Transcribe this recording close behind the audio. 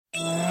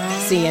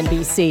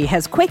CNBC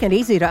has quick and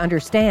easy to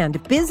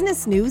understand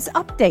business news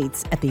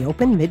updates at the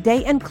open,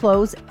 midday, and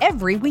close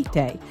every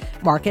weekday.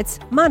 Markets,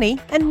 money,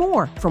 and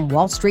more from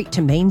Wall Street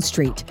to Main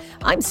Street.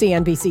 I'm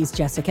CNBC's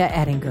Jessica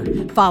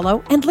Ettinger.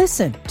 Follow and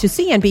listen to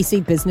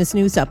CNBC Business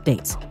News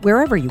Updates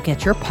wherever you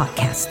get your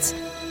podcasts.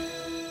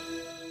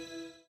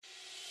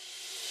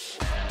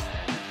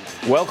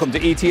 Welcome to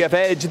ETF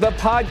Edge, the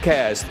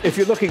podcast. If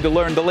you're looking to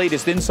learn the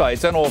latest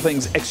insights on all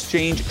things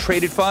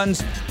exchange-traded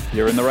funds,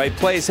 you're in the right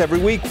place. Every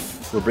week,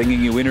 we're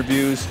bringing you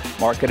interviews,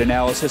 market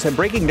analysis, and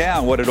breaking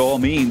down what it all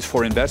means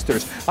for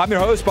investors. I'm your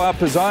host, Bob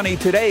Pisani.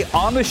 Today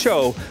on the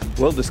show,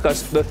 we'll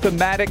discuss the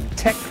thematic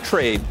tech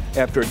trade.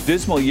 After a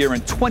dismal year in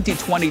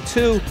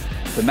 2022,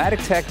 thematic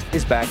tech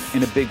is back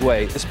in a big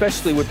way,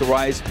 especially with the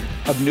rise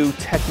of new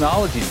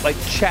technologies like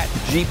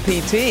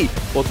ChatGPT.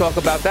 We'll talk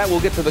about that.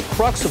 We'll get to the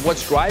crux of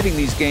what's driving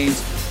these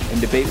gains and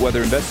debate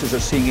whether investors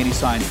are seeing any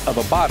signs of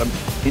a bottom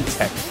in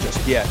tech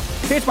just yet.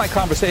 Here's my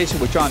conversation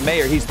with John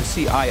Mayer. He's the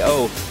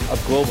CIO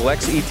of Global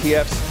X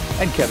ETFs,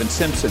 and Kevin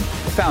Simpson,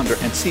 the founder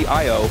and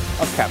CIO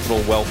of Capital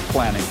Wealth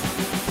Planning.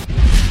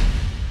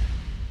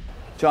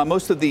 John,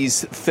 most of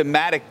these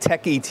thematic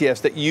tech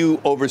ETFs that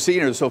you oversee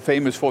and are so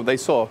famous for, they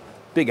saw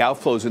big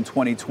outflows in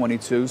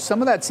 2022.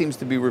 Some of that seems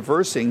to be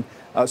reversing,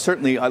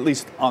 certainly at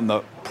least on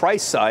the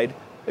price side.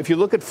 If you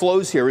look at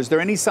flows here, is there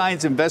any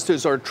signs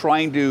investors are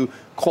trying to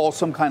call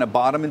some kind of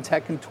bottom in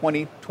tech in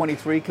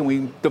 2023? Can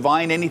we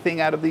divine anything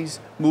out of these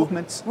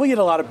movements? We had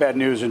a lot of bad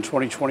news in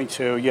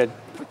 2022. Yet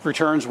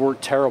returns were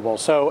terrible.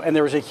 And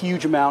there was a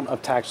huge amount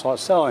of tax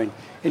loss selling.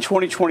 In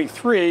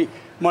 2023,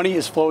 money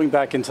is flowing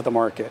back into the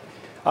market.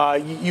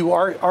 You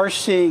are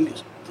seeing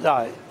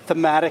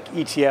thematic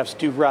ETFs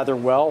do rather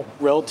well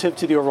relative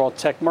to the overall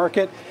tech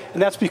market,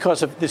 and that's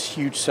because of this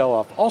huge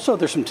sell-off. Also,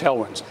 there's some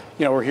tailwinds.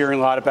 We're hearing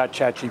a lot about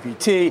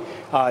ChatGPT,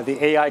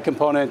 the AI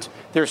component.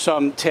 There's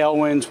some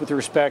tailwinds with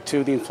respect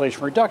to the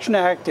Inflation Reduction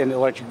Act and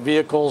electric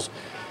vehicles.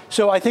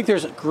 So I think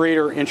there's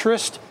greater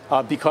interest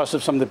because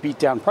of some of the beat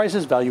down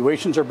prices.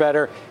 Valuations are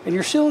better, and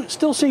you're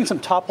still seeing some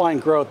top line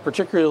growth,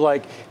 particularly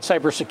like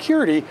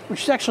cybersecurity,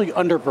 which is actually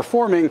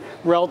underperforming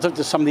relative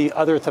to some of the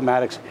other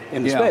thematics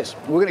in the space.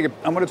 I'm going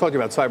to talk to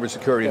you about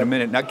cybersecurity in a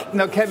minute.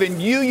 Now, Kevin,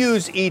 you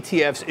use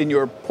ETFs in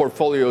your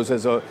portfolios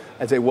as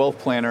a wealth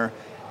planner.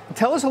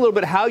 Tell us a little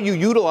bit how you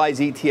utilize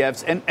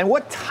ETFs and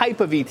what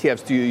type of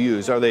ETFs do you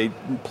use? Are they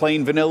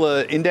plain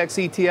vanilla index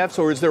ETFs,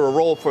 or is there a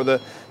role for the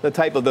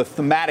type of the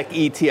thematic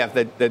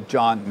ETF that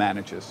John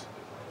manages?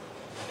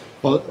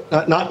 Well,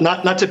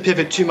 not to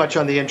pivot too much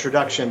on the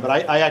introduction, but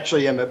I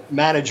actually am a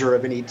manager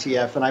of an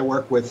ETF, and I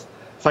work with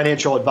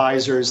financial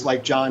advisors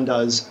like John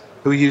does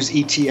who use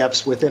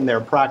ETFs within their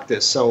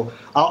practice. So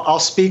I'll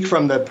speak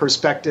from the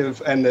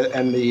perspective and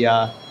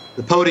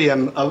the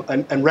podium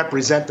and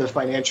represent the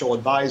financial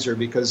advisor,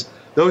 because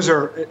those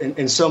are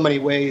in so many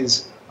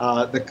ways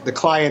the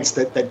clients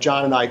that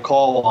John and I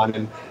call on.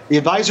 And the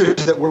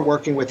advisors that we're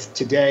working with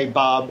today,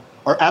 Bob,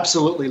 are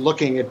absolutely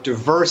looking at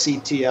diverse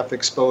ETF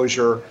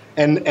exposure,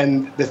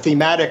 and the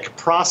thematic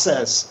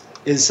process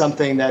is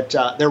something that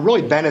they're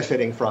really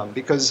benefiting from,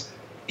 because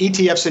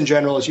ETFs in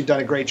general, as you've done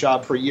a great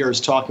job for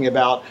years talking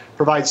about,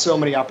 provide so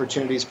many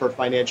opportunities for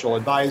financial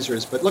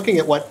advisors. But looking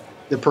at what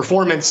the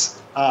performance,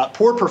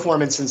 poor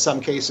performance in some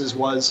cases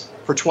was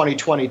for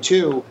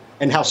 2022,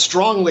 and how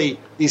strongly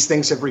these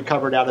things have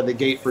recovered out of the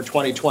gate for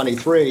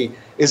 2023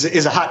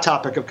 is a hot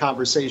topic of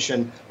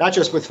conversation, not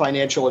just with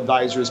financial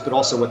advisors, but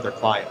also with their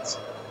clients.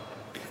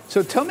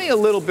 So tell me a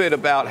little bit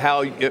about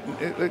how,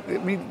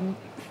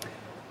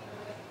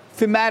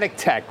 thematic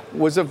tech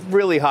was a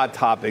really hot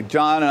topic.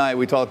 John and I,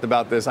 we talked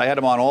about this. I had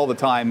him on all the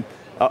time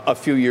a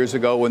few years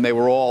ago when they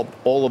were all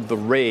of the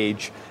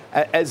rage.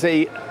 As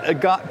a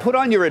guy, put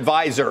on your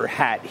advisor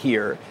hat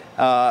here.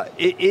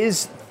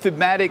 Is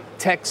thematic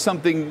tech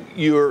something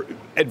you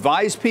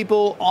advise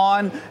people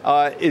on?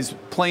 Is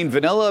plain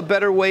vanilla a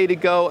better way to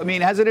go? I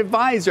mean, as an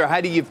advisor,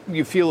 how do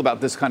you feel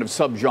about this kind of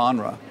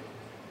subgenre?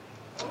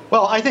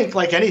 Well, I think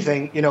like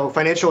anything,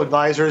 financial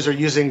advisors are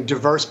using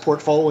diverse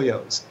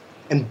portfolios,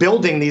 and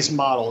building these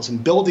models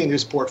and building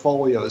these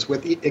portfolios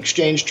with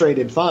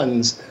exchange-traded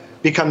funds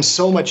becomes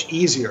so much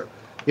easier.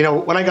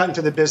 When I got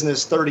into the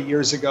business 30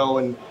 years ago,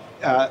 and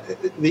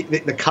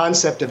the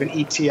concept of an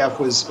ETF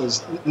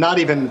was not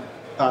even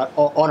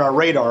on our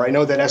radar. I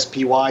know that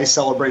SPY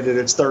celebrated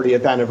its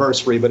 30th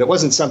anniversary, but it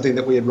wasn't something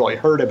that we had really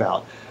heard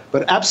about.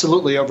 But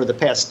absolutely, over the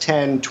past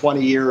 10,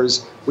 20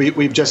 years,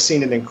 we've just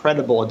seen an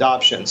incredible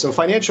adoption. So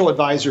financial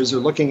advisors are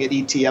looking at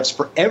ETFs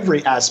for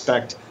every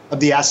aspect of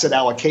the asset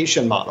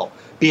allocation model,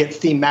 be it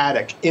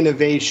thematic,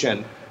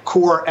 innovation,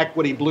 core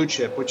equity blue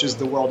chip, which is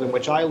the world in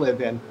which I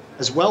live in,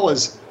 as well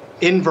as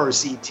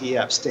inverse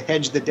ETFs to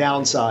hedge the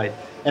downside.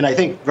 And I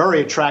think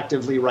very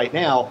attractively right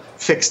now,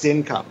 fixed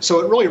income. So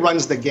it really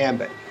runs the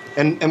gambit.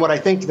 And what I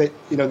think that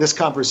this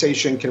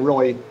conversation can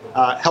really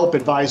help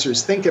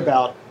advisors think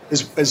about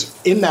is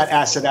in that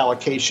asset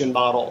allocation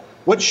model,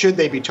 what should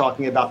they be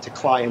talking about to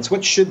clients?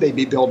 What should they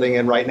be building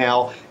in right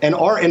now? And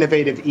are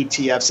innovative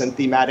ETFs and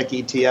thematic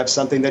ETFs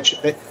something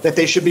that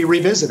they should be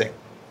revisiting?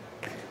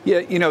 Yeah,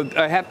 you know,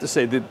 I have to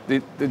say that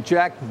the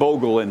Jack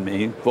Bogle in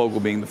me, Bogle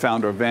being the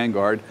founder of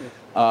Vanguard,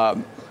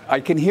 I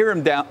can hear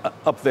him down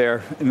up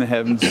there in the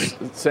heavens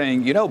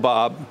saying, you know,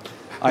 Bob,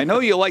 I know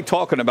you like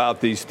talking about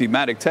these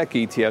thematic tech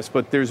ETFs,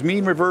 but there's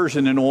mean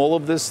reversion in all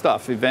of this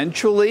stuff.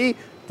 Eventually,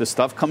 the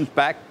stuff comes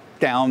back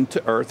down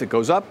to earth. It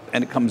goes up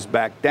and it comes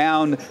back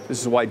down.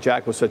 This is why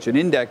Jack was such an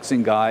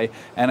indexing guy.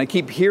 And I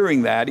keep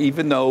hearing that,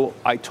 even though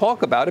I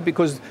talk about it,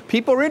 because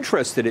people are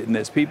interested in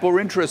this. People are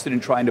interested in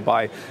trying to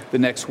buy the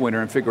next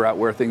winner and figure out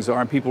where things are.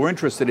 And people are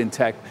interested in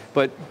tech.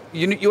 But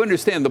you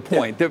understand the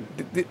point. Yeah.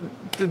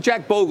 The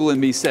Jack Bogle in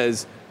me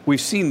says,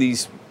 we've seen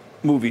these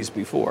movies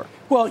before.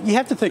 Well, you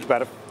have to think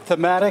about it.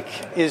 Thematic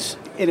is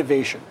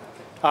innovation.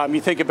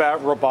 You think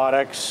about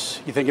robotics,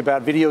 you think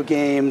about video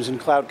games and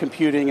cloud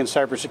computing and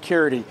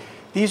cybersecurity.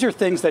 These are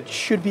things that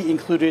should be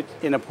included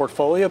in a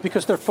portfolio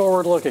because they're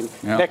forward-looking.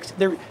 Yeah.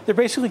 They're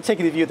basically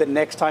taking the view that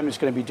next time is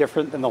going to be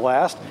different than the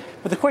last.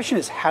 But the question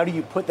is, how do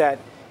you put that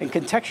and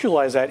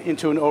contextualize that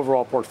into an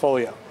overall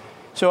portfolio?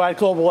 So at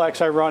Global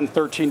X, I run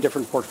 13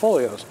 different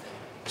portfolios.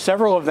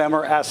 Several of them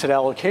are asset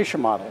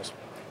allocation models.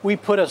 We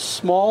put a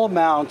small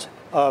amount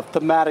of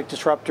thematic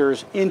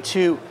disruptors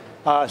into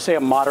say a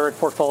moderate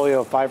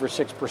portfolio of 5 or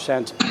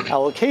 6%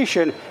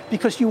 allocation,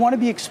 because you want to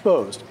be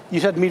exposed.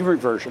 You said mean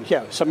reversion.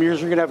 Yeah, some years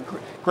you're going to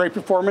have great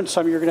performance,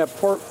 some you're going to have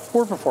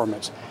poor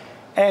performance.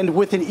 And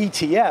with an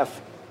ETF,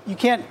 you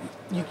get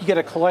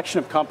a collection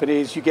of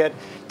companies, you get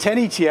 10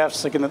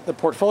 ETFs, like in the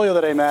portfolio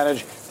that I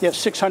manage, you have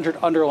 600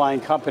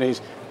 underlying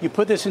companies. You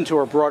put this into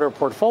a broader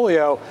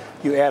portfolio,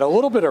 you add a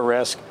little bit of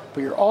risk,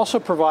 but you're also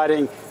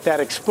providing that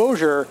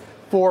exposure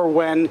for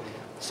when,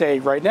 say,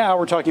 right now,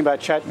 we're talking about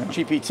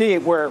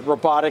ChatGPT, where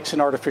robotics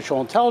and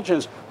artificial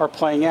intelligence are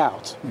playing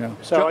out. Yeah.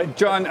 So,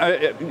 John,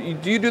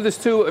 do you do this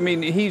too? I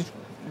mean,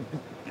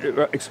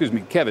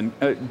 Kevin,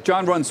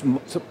 John runs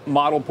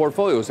model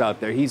portfolios out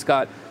there. He's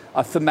got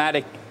a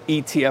thematic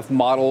ETF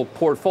model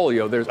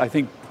portfolio. There's, I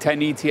think,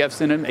 10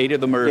 ETFs in them. 8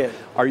 of them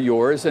are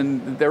yours,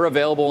 and they're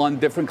available on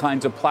different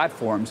kinds of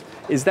platforms.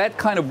 Is that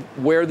kind of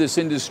where this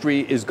industry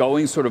is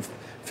going, sort of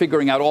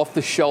figuring out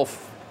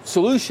off-the-shelf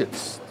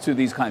solutions to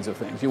these kinds of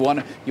things? You want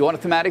a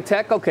thematic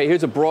tech? Okay,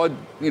 here's a broad,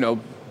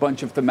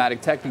 bunch of thematic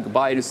tech. You can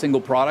buy it as a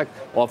single product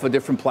off a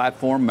different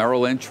platform,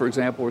 Merrill Lynch, for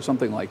example, or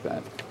something like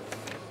that.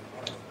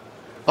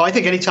 Well, I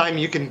think anytime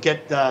you can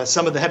get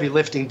some of the heavy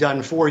lifting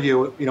done for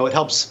you, it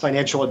helps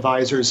financial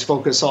advisors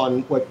focus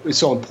on what is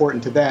so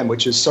important to them,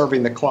 which is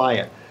serving the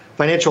client.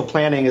 Financial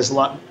planning is a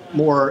lot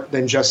more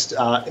than just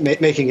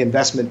making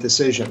investment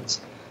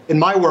decisions. In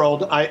my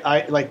world,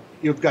 I like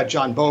you've got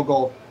John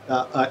Bogle.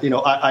 I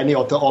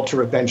kneel at the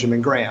altar of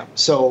Benjamin Graham.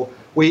 So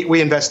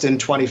we invest in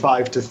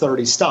 25 to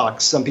 30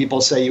 stocks. Some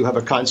people say you have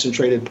a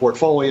concentrated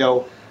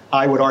portfolio.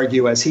 I would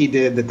argue, as he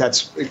did, that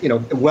that's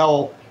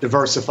well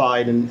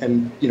diversified,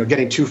 and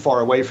getting too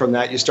far away from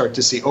that, you start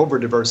to see over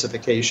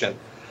diversification.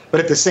 But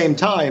at the same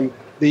time,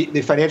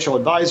 the financial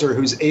advisor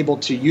who's able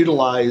to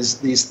utilize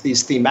these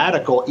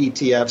thematical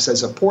ETFs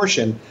as a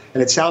portion,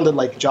 and it sounded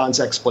like John's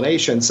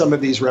explanation, some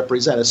of these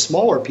represent a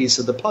smaller piece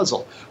of the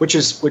puzzle, which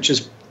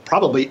is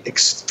probably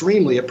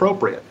extremely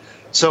appropriate.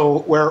 So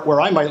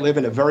where I might live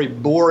in a very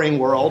boring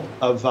world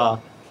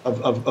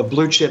of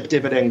blue chip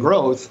dividend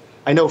growth,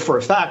 I know for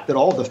a fact that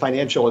all the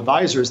financial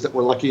advisors that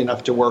we're lucky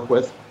enough to work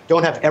with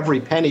don't have every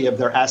penny of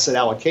their asset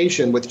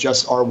allocation with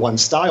just our one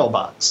style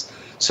box.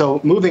 So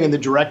moving in the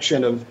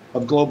direction of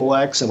Global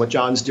X and what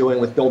John's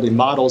doing with building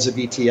models of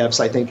ETFs,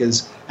 I think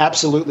is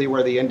absolutely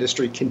where the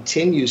industry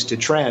continues to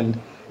trend.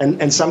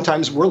 And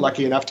sometimes we're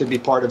lucky enough to be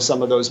part of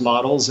some of those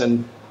models.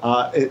 And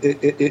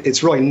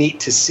it's really neat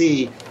to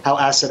see how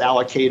asset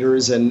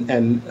allocators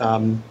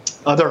and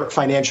other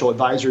financial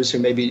advisors who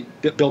may be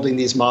building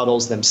these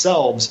models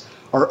themselves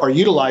are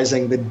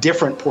utilizing the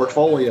different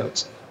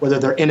portfolios, whether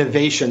they're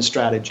innovation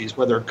strategies,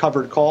 whether they're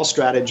covered call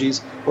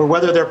strategies, or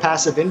whether they're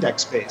passive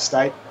index based.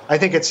 I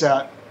think it's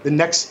the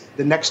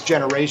next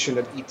generation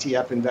of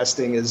ETF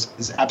investing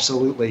is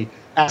absolutely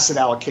asset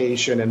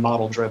allocation and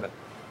model driven.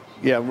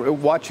 Yeah,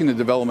 watching the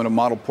development of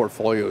model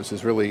portfolios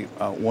is really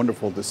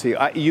wonderful to see.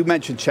 You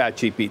mentioned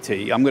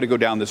ChatGPT. I'm going to go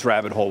down this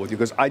rabbit hole with you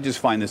because I just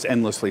find this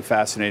endlessly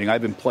fascinating.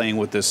 I've been playing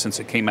with this since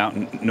it came out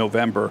in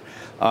November.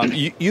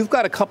 You've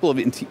got a couple of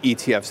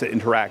ETFs that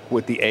interact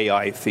with the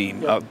AI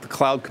theme. The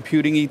cloud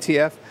computing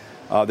ETF.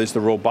 There's the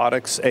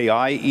robotics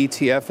AI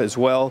ETF as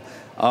well.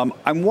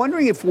 I'm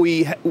wondering if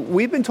we've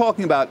been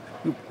talking about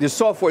this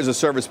software as a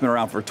service, been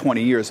around for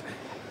 20 years.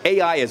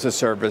 AI as a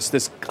service,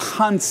 this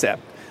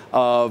concept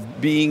of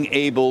being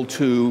able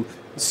to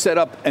set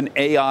up an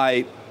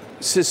AI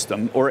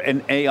system or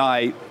an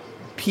AI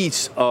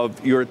piece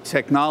of your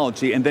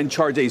technology and then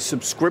charge a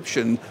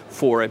subscription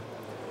for it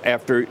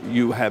after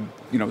you have,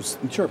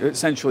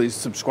 essentially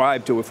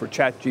subscribed to it for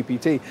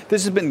ChatGPT.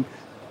 This has been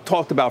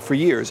talked about for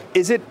years.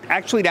 Is it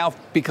actually now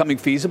becoming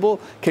feasible?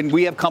 Can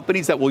we have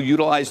companies that will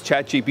utilize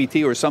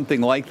ChatGPT or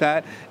something like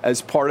that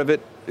as part of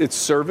its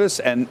service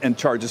and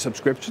charge a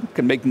subscription,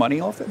 can make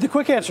money off it? The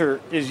quick answer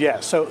is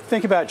yes. So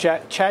think about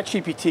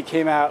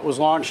ChatGPT was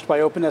launched by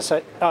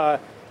OpenSI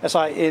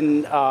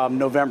in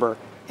November.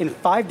 In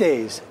 5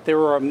 days, there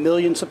were 1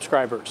 million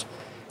subscribers.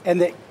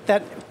 And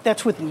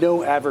that's with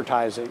no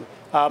advertising.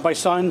 My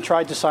son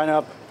tried to sign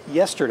up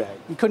yesterday.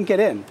 He couldn't get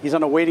in. He's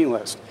on a waiting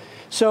list.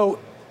 So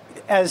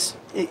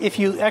if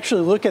you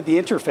actually look at the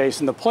interface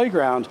in the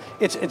playground,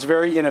 it's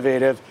very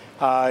innovative.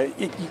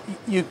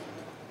 You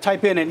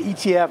type in an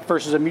ETF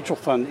versus a mutual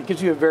fund, it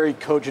gives you a very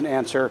cogent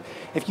answer.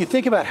 If you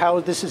think about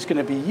how this is going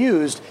to be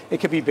used, it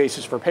could be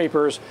basis for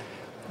papers.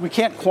 We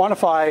can't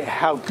quantify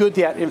how good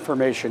that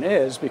information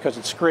is because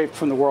it's scraped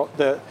from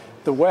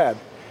the web.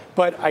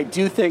 But I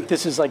do think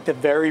this is like the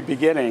very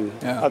beginning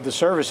of the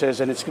services,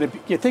 and it's going to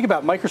be, you think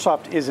about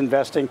Microsoft is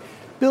investing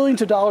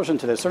billions of dollars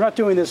into this. They're not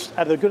doing this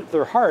out of the good of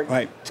their heart.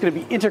 Right. It's going to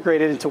be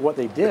integrated into what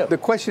they do. The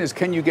question is,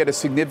 can you get a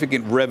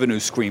significant revenue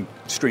stream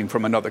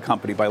from another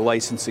company by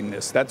licensing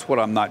this? That's what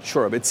I'm not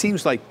sure of. It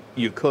seems like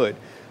you could.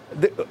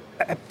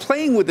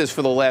 Playing with this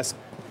for the last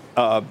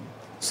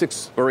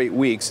 6 or 8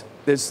 weeks,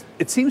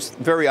 it seems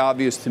very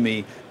obvious to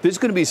me there's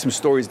going to be some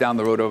stories down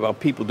the road about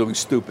people doing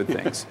stupid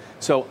things.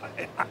 So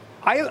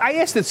I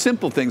asked it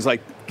simple things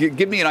like,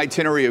 give me an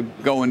itinerary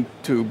of going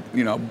to,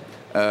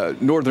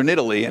 northern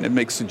Italy, and it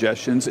makes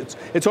suggestions.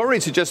 It's already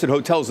suggested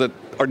hotels that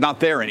are not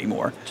there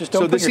anymore. Just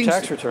don't put your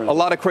tax return. A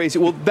lot of crazy.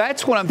 Well,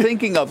 that's what I'm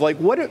thinking of. Like,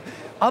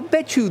 I'll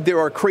bet you there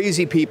are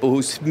crazy people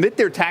who submit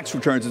their tax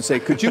returns and say,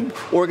 could you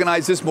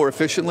organize this more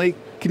efficiently?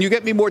 Can you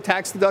get me more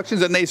tax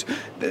deductions? And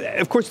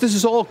of course, this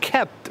is all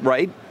kept,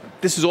 right?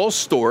 This is all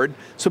stored.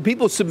 So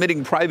people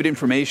submitting private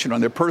information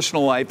on their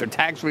personal life, their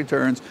tax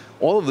returns,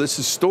 all of this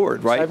is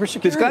stored, right?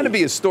 Cybersecurity. There's got to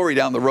be a story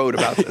down the road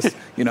about this.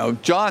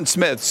 John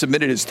Smith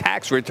submitted his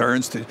tax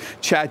returns to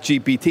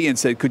ChatGPT and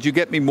said, could you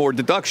get me more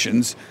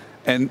deductions?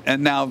 And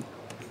now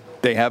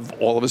they have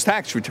all of his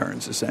tax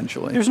returns,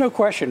 essentially. There's no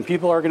question.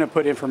 People are going to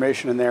put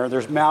information in there.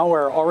 There's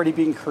malware already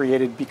being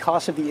created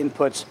because of the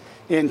inputs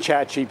in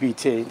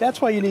ChatGPT. That's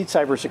why you need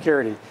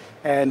cybersecurity.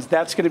 And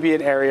that's going to be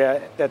an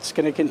area that's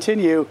going to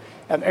continue.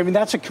 I mean,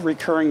 that's a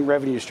recurring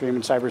revenue stream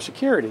in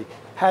cybersecurity.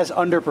 Has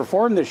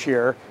underperformed this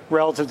year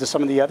relative to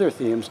some of the other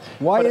themes.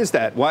 Why is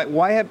that?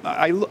 Why have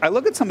I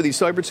look at some of these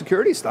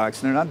cybersecurity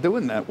stocks and they're not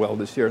doing that well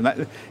this year.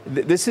 And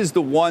this is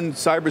the one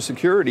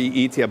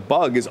cybersecurity ETF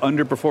bug is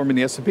underperforming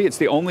the S&P. It's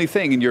the only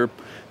thing in your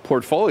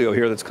portfolio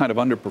here that's kind of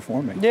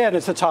underperforming. Yeah, and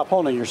it's the top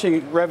holding. You're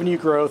seeing revenue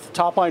growth,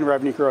 top line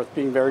revenue growth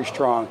being very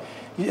strong.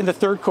 In the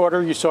third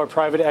quarter, you saw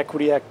private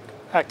equity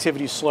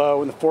activity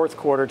slow. In the fourth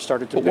quarter, it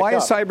started to pick up. Why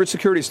is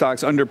cybersecurity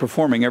stocks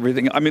underperforming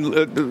everything? I mean,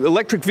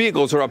 electric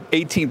vehicles are up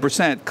 18%.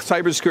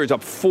 Cybersecurity is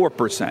up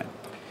 4%.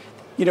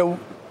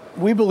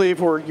 We believe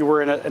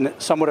we're in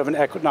somewhat of an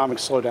economic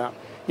slowdown.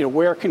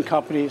 Where can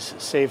companies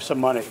save some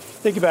money?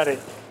 Think about it.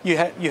 You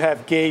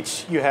have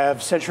gates, you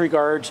have sentry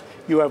guards,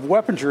 you have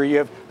weaponry, you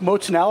have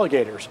moats and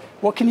alligators.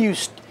 What can you...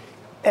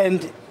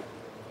 And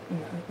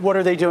what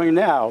are they doing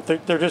now?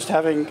 They're just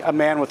having a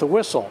man with a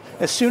whistle.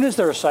 As soon as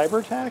there's a cyber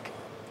attack,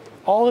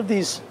 all of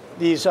these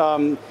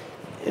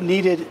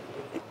needed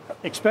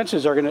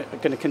expenses are going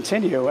to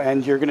continue,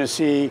 and you're going to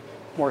see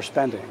more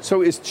spending.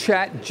 So is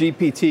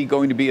ChatGPT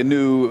going to be a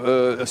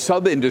new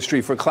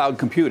sub-industry for cloud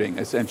computing,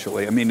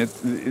 essentially? I mean,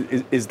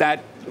 is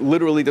that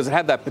literally, does it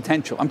have that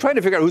potential? I'm trying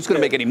to figure out who's going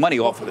to make any money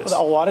off of this. A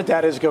lot of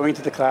data is going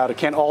to the cloud. It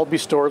can't all be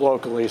stored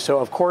locally. So,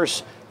 of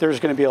course, there's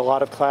going to be a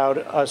lot of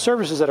cloud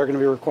services that are going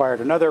to be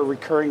required, another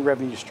recurring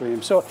revenue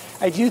stream. So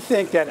I do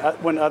think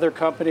that when other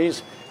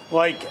companies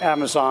like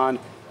Amazon,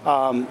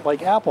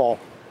 like Apple,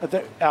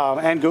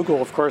 and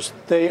Google, of course,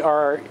 they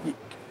are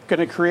going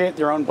to create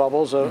their own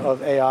bubbles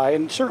of AI,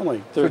 and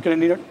certainly they're going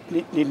to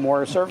need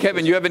more services.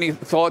 Kevin, you have any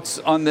thoughts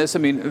on this? I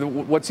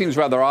mean, what seems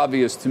rather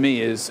obvious to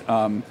me is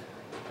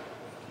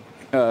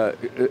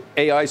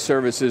AI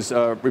services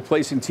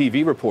replacing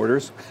TV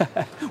reporters.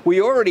 We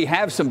already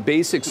have some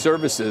basic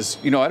services.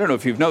 I don't know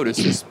if you've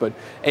noticed this, but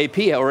AP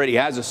already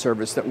has a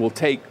service that will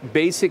take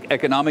basic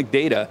economic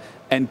data,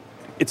 and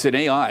it's an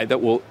AI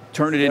that will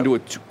turn it into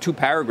two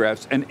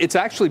paragraphs, and it's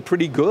actually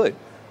pretty good.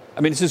 I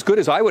mean, it's as good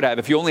as I would have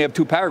if you only have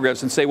 2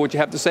 paragraphs and say what you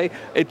have to say.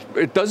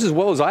 It does as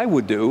well as I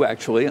would do,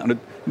 actually.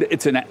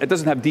 It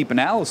doesn't have deep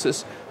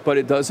analysis, but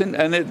it doesn't.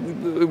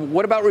 And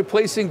what about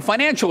replacing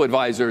financial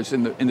advisors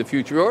in the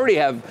future? We already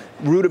have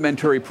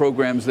rudimentary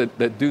programs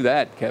that do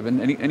that,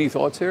 Kevin. Any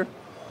thoughts here?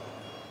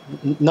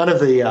 None of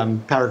the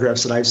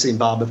paragraphs that I've seen,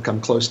 Bob, have come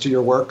close to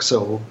your work,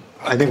 so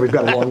I think we've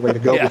got a long way to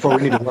go before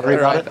we need to worry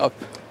about it.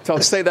 So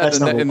I'll say that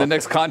in the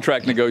next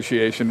contract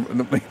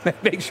negotiation.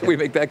 Make sure we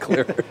make that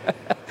clear.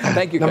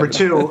 Thank you, Number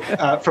Kevin.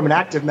 2, from an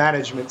active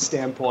management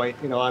standpoint,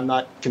 I'm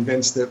not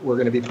convinced that we're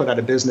going to be put out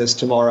of business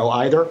tomorrow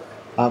either.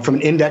 From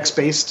an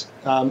index-based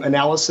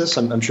analysis,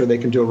 I'm sure they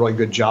can do a really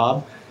good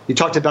job. You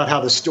talked about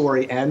how the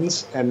story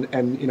ends, and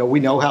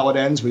we know how it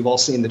ends. We've all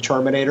seen The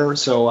Terminator,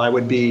 so I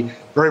would be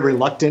very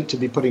reluctant to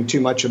be putting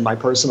too much of my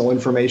personal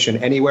information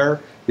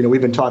anywhere. We've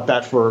been taught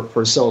that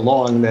for so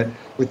long that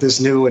with this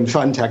new and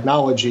fun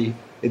technology,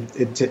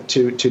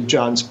 to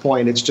John's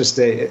point, it's just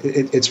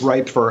it's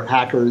ripe for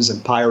hackers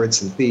and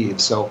pirates and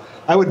thieves. So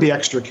I would be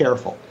extra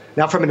careful.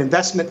 Now, from an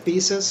investment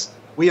thesis,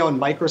 We own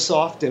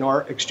Microsoft in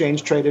our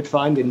exchange-traded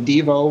fund. In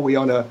Devo, we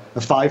own a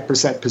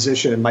 5%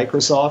 position in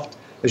Microsoft.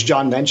 As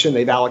John mentioned,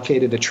 they've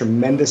allocated a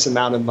tremendous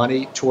amount of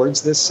money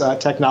towards this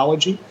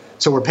technology.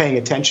 So we're paying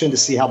attention to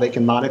see how they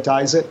can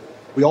monetize it.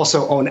 We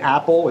also own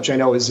Apple, which I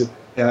know is,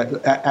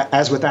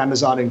 as with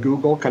Amazon and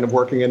Google, kind of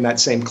working in that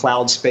same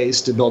cloud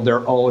space to build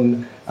their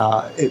own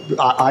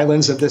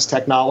islands of this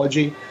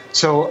technology.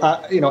 So,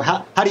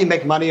 how do you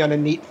make money on a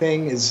neat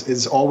thing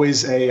is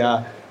always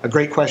a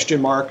great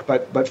question mark.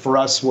 But for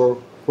us, we're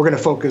going to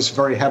focus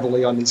very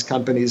heavily on these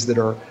companies that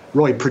are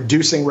really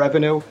producing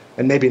revenue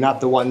and maybe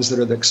not the ones that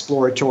are the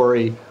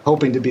exploratory,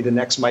 hoping to be the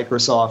next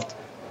Microsoft.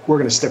 We're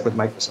going to stick with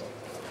Microsoft.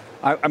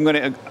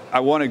 I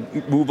want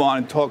to move on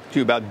and talk to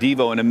you about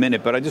Devo in a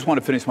minute, but I just want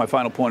to finish my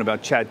final point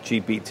about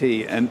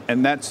ChatGPT,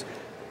 and that's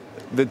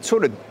the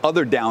sort of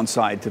other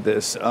downside to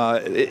this.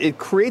 It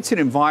creates an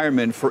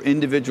environment for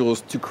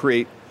individuals to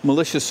create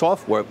malicious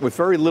software with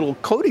very little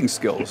coding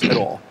skills at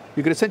all.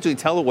 You can essentially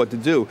tell it what to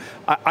do.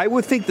 I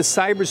would think the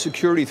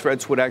cybersecurity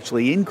threats would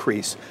actually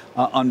increase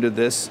under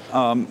this,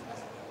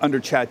 under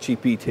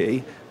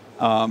ChatGPT.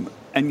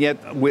 And yet,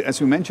 as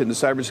we mentioned, the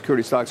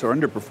cybersecurity stocks are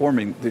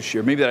underperforming this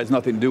year. Maybe that has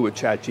nothing to do with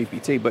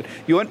ChatGPT, but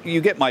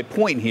you get my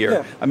point here.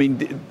 Yeah. I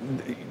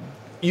mean,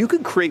 you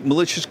can create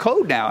malicious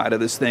code now out of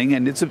this thing,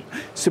 and it's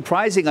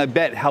surprising, I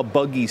bet, how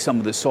buggy some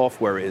of the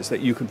software is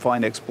that you can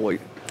find exploit.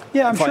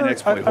 Yeah,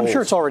 I'm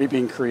sure it's already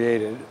being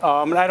created.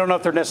 And I don't know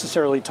if they're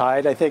necessarily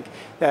tied. I think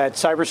that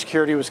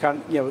cybersecurity was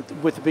kind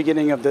of, with the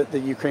beginning of the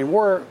Ukraine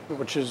war,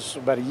 which is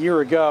about a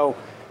year ago,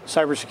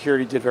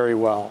 cybersecurity did very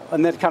well.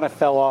 And then kind of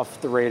fell off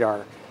the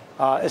radar.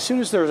 As soon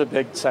as there's a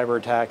big cyber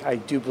attack, I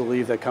do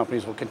believe that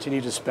companies will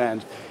continue to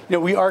spend.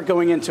 We are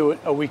going into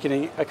a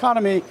weakening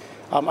economy.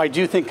 I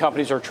do think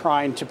companies are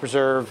trying to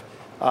preserve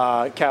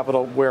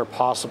capital where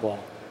possible,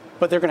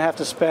 but they're going to have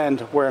to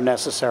spend where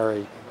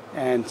necessary.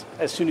 And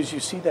as soon as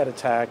you see that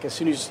attack, as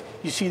soon as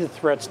you see the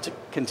threats to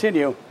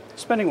continue,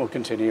 spending will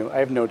continue. I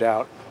have no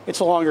doubt. It's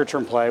a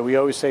longer-term play. We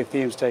always say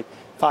themes take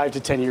 5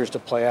 to 10 years to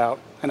play out,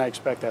 and I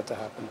expect that to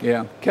happen.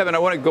 Yeah. Kevin, I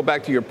want to go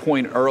back to your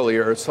point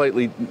earlier, a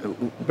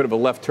bit of a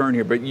left turn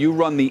here, but you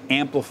run the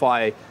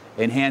Amplify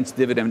Enhanced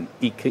Dividend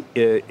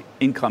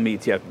Income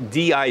ETF.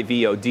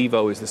 DIVO,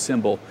 DIVO is the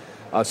symbol.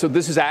 So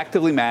this is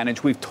actively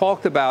managed. We've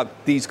talked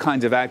about these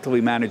kinds of actively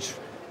managed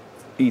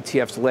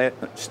ETFs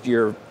last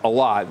year a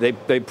lot.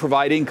 They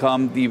provide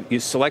income. You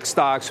select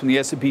stocks from the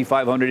S&P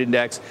 500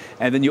 index,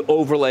 and then you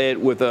overlay it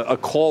with a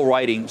call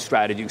writing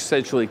strategy,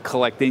 essentially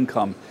collect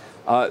income.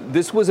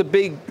 This was a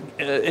big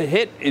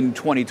hit in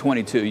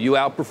 2022. You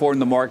outperformed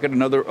the market,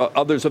 and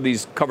others of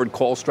these covered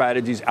call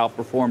strategies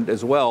outperformed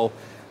as well.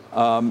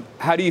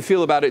 How do you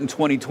feel about it in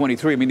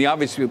 2023? I mean, the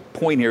obvious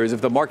point here is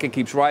if the market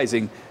keeps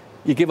rising,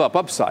 you give up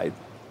upside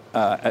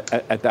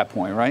at that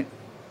point, right?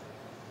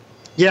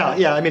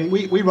 Yeah. I mean,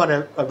 we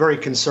run a very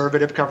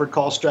conservative covered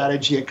call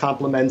strategy. It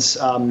complements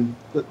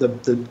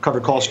the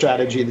covered call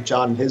strategy that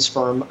John and his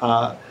firm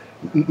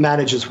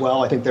manage as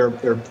well. I think there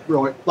are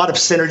really a lot of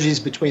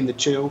synergies between the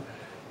two.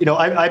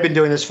 I've been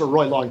doing this for a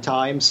really long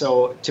time.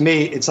 So to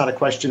me, it's not a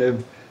question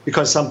of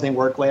because something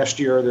worked last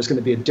year, there's going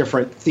to be a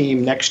different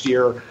theme next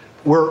year.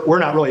 We're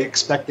not really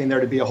expecting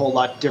there to be a whole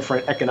lot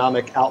different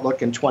economic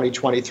outlook in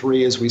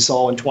 2023 as we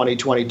saw in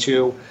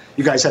 2022.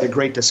 You guys had a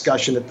great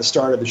discussion at the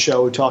start of the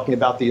show talking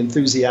about the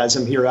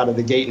enthusiasm here out of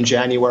the gate in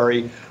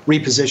January,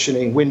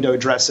 repositioning, window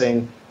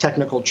dressing,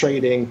 technical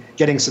trading,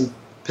 getting some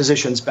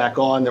positions back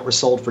on that were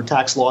sold for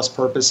tax loss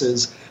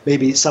purposes.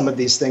 Maybe some of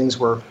these things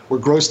were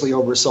grossly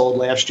oversold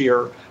last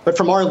year. But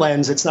from our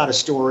lens, it's not a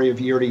story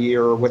of year to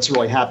year or what's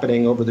really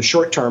happening over the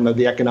short term of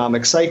the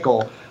economic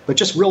cycle, but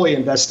just really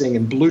investing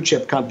in blue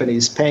chip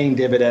companies, paying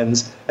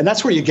dividends. And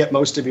that's where you get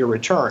most of your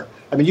return.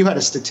 I mean, you had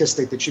a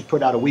statistic that you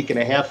put out a week and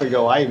a half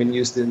ago. I even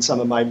used it in some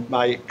of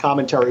my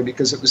commentary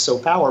because it was so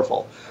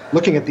powerful.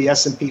 Looking at the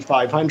S&P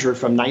 500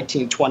 from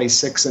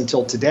 1926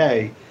 until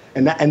today,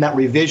 and that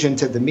revision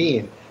to the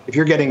mean, if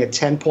you're getting a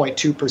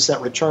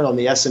 10.2% return on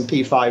the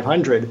S&P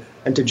 500,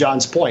 and to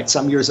John's point,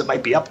 some years it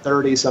might be up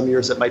 30, some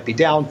years it might be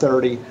down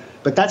 30,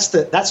 but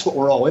that's what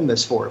we're all in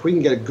this for. If we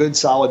can get a good,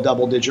 solid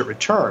double-digit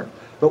return.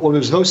 But what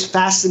was most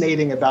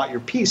fascinating about your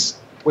piece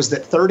was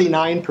that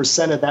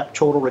 39% of that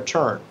total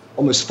return,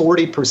 almost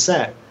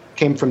 40%,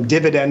 came from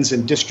dividends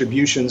and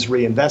distributions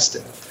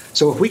reinvested.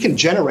 So if we can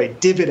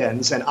generate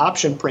dividends and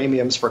option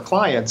premiums for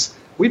clients,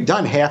 we've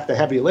done half the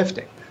heavy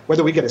lifting.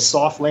 Whether we get a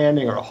soft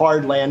landing or a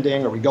hard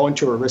landing or we go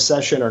into a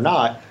recession or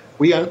not,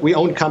 we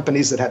own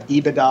companies that have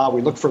EBITDA.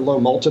 We look for low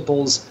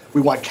multiples.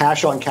 We want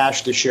cash on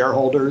cash to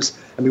shareholders,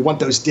 and we want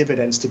those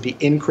dividends to be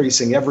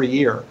increasing every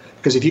year.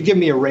 Because if you give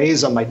me a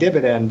raise on my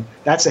dividend,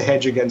 that's a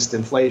hedge against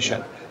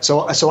inflation.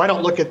 So I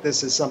don't look at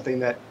this as something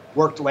that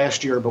worked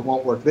last year but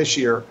won't work this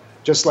year.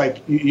 Just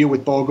like you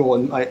with Bogle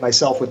and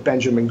myself with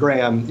Benjamin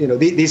Graham,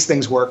 these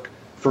things work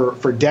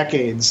for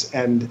decades,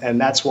 and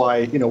that's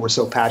why we're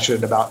so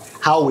passionate about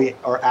how we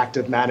are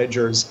active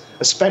managers,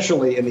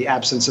 especially in the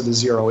absence of the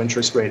zero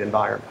interest rate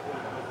environment.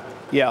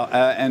 Yeah,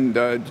 and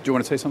did you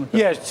want to say something?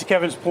 Yeah, to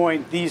Kevin's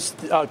point, these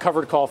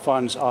covered call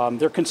funds,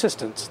 they're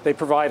consistent. They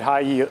provide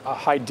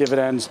high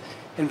dividends.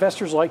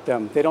 Investors like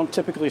them. They don't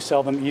typically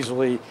sell them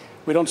easily.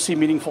 We don't see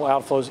meaningful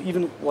outflows,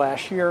 even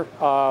last year.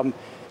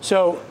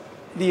 So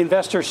the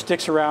investor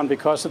sticks around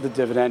because of the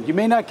dividend. You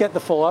may not get the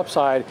full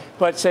upside,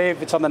 but say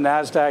if it's on the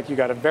NASDAQ, you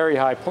got a very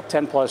high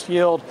 10-plus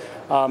yield,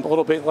 a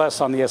little bit less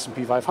on the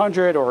S&P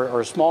 500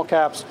 or small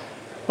caps,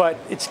 but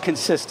it's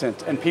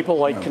consistent, and people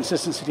like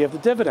consistency of the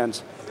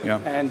dividends. Yeah,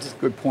 and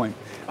good point.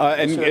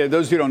 Those of you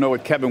who don't know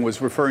what Kevin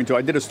was referring to,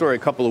 I did a story a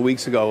couple of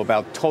weeks ago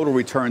about total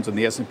returns on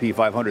the S&P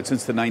 500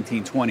 since the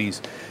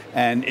 1920s.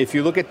 And if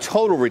you look at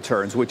total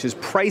returns, which is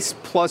price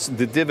plus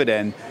the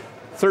dividend,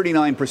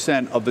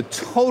 39% of the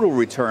total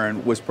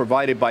return was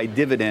provided by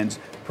dividends,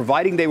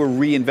 providing they were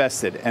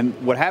reinvested. And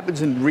what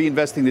happens in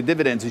reinvesting the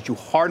dividends is you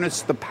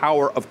harness the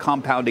power of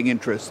compounding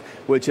interest,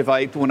 which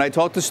when I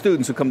talk to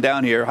students who come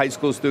down here, high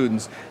school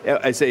students,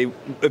 I say,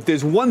 if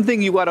there's one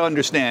thing you got to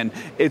understand,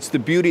 it's the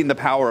beauty and the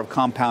power of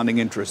compounding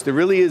interest. There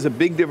really is a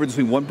big difference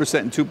between 1%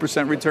 and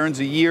 2% returns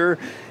a year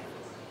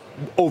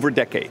over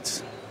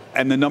decades.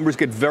 And the numbers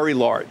get very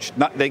large.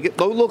 They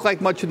don't look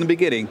like much in the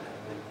beginning,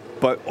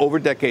 but over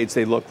decades,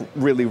 they look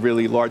really,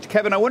 really large.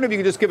 Kevin, I wonder if you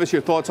could just give us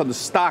your thoughts on the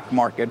stock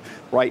market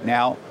right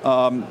now.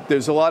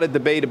 There's a lot of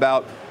debate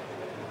about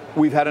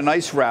we've had a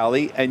nice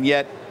rally, and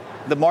yet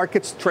the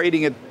market's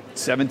trading at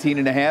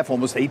 17.5,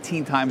 almost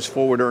 18 times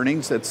forward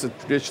earnings. That's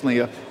traditionally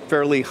a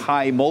fairly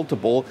high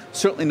multiple,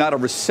 certainly not a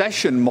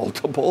recession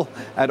multiple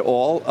at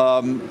all.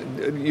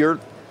 Your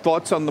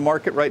thoughts on the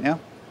market right now?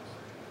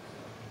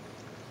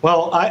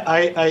 Well,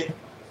 I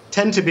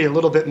tend to be a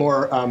little bit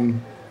more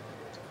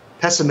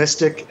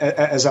pessimistic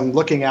as I'm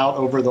looking out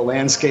over the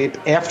landscape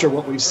after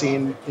what we've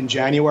seen in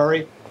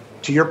January.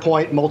 To your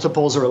point,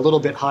 multiples are a little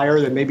bit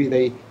higher than maybe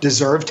they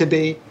deserve to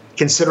be,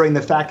 considering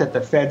the fact that the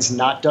Fed's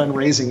not done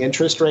raising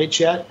interest rates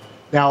yet.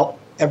 Now,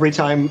 every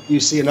time you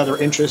see another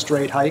interest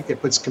rate hike,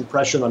 it puts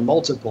compression on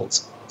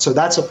multiples. So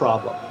that's a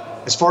problem.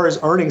 As far as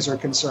earnings are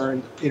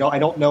concerned, I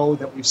don't know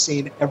that we've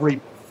seen every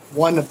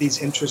one of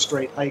these interest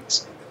rate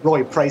hikes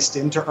really priced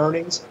into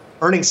earnings.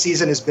 Earnings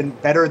season has been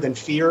better than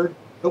feared.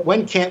 But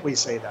when can't we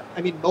say that?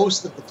 I mean,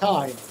 most of the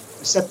time,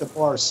 we set the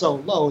bar so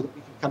low that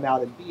we can come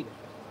out and beat it.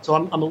 So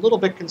I'm a little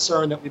bit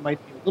concerned that we might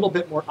be a little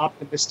bit more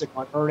optimistic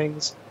on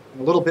earnings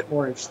and a little bit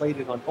more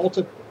inflated on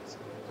multiples.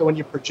 So when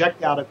you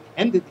project out at the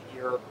end of the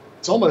year,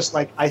 it's almost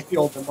like I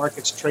feel the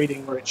market's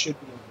trading where it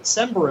should be in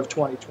December of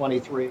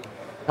 2023,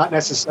 not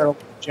necessarily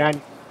in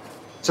January.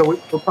 So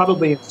we're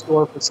probably in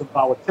store for some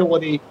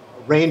volatility,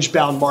 a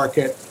range-bound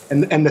market,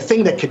 and the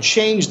thing that could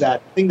change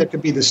that, the thing that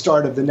could be the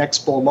start of the next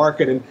bull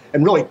market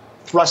and really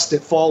thrust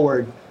it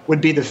forward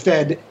would be the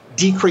Fed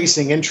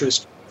decreasing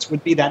interest rates,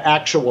 would be that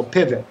actual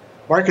pivot.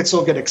 Markets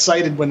will get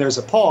excited when there's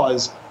a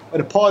pause,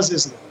 but a pause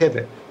isn't a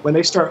pivot. When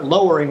they start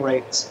lowering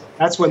rates,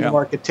 that's when the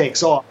market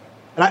takes off.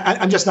 And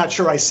I'm just not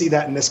sure I see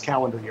that in this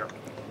calendar year.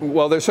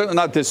 Well, they're certainly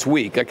not this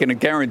week. I can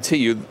guarantee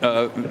you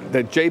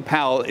that Jay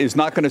Powell is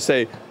not going to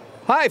say,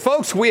 "Hi,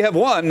 folks, we have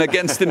won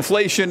against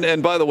inflation.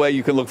 And by the way,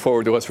 you can look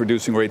forward to us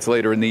reducing rates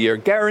later in the year."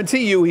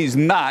 Guarantee you he's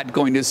not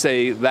going to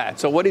say that.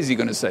 So what is he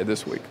going to say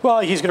this week?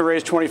 Well, he's going to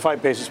raise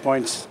 25 basis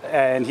points,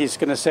 and he's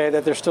going to say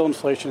that there's still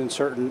inflation in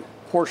certain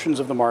portions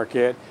of the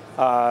market,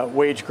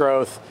 wage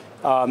growth.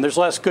 There's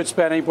less good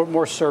spending, but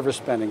more service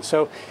spending.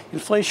 So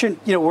inflation,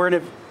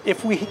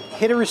 if we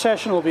hit a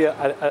recession, it'll be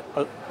a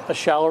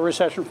shallow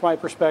recession from my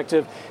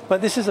perspective.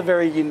 But this is a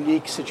very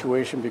unique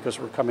situation because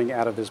we're coming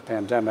out of this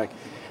pandemic.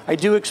 I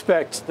do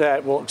expect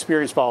that we'll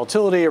experience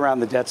volatility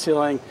around the debt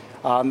ceiling.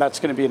 That's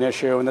going to be an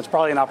issue, and that's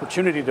probably an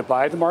opportunity to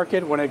buy the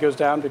market when it goes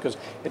down because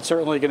it's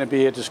certainly going to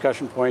be a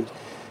discussion point,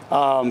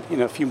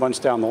 a few months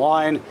down the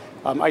line.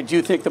 I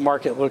do think the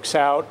market looks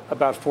out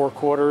about 4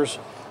 quarters.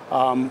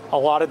 A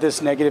lot of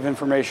this negative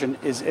information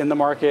is in the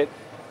market.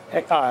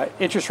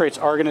 Interest rates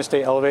are going to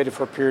stay elevated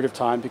for a period of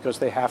time because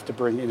they have to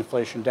bring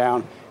inflation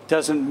down.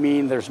 Doesn't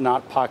mean there's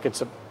not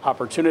pockets of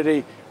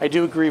opportunity. I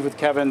do agree with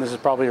Kevin. This is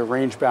probably a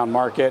range-bound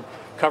market.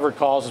 Covered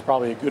calls is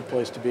probably a good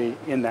place to be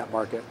in that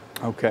market.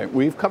 Okay.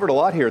 We've covered a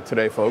lot here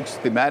today, folks.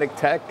 Thematic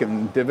tech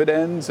and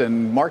dividends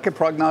and market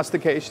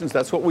prognostications.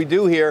 That's what we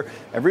do here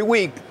every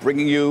week,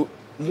 bringing you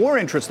more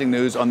interesting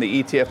news on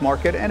the ETF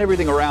market and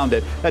everything around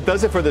it. That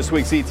does it for this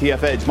week's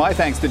ETF Edge. My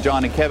thanks to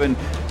John and Kevin.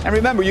 And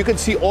remember, you can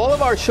see all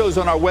of our shows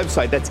on our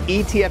website. That's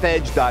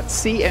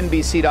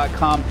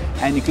etfedge.cnbc.com.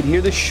 And you can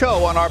hear the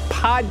show on our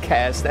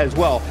podcast as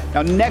well.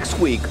 Now, next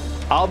week,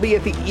 I'll be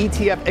at the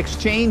ETF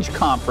Exchange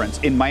Conference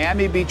in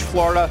Miami Beach,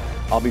 Florida.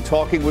 I'll be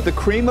talking with the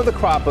cream of the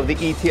crop of the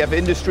ETF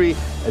industry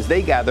as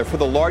they gather for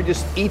the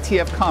largest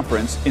ETF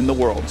conference in the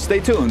world. Stay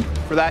tuned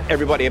for that.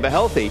 Everybody have a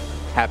healthy,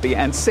 happy,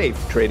 and safe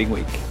trading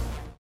week.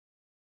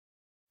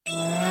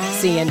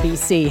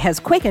 CNBC has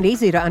quick and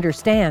easy to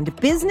understand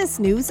business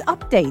news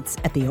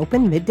updates at the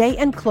open, midday,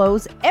 and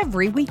close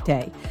every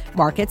weekday.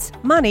 Markets,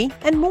 money,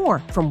 and more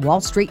from Wall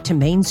Street to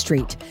Main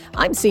Street.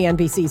 I'm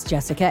CNBC's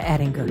Jessica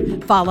Ettinger.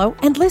 Follow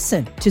and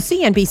listen to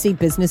CNBC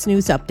Business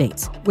News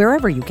Updates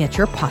wherever you get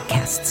your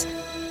podcasts.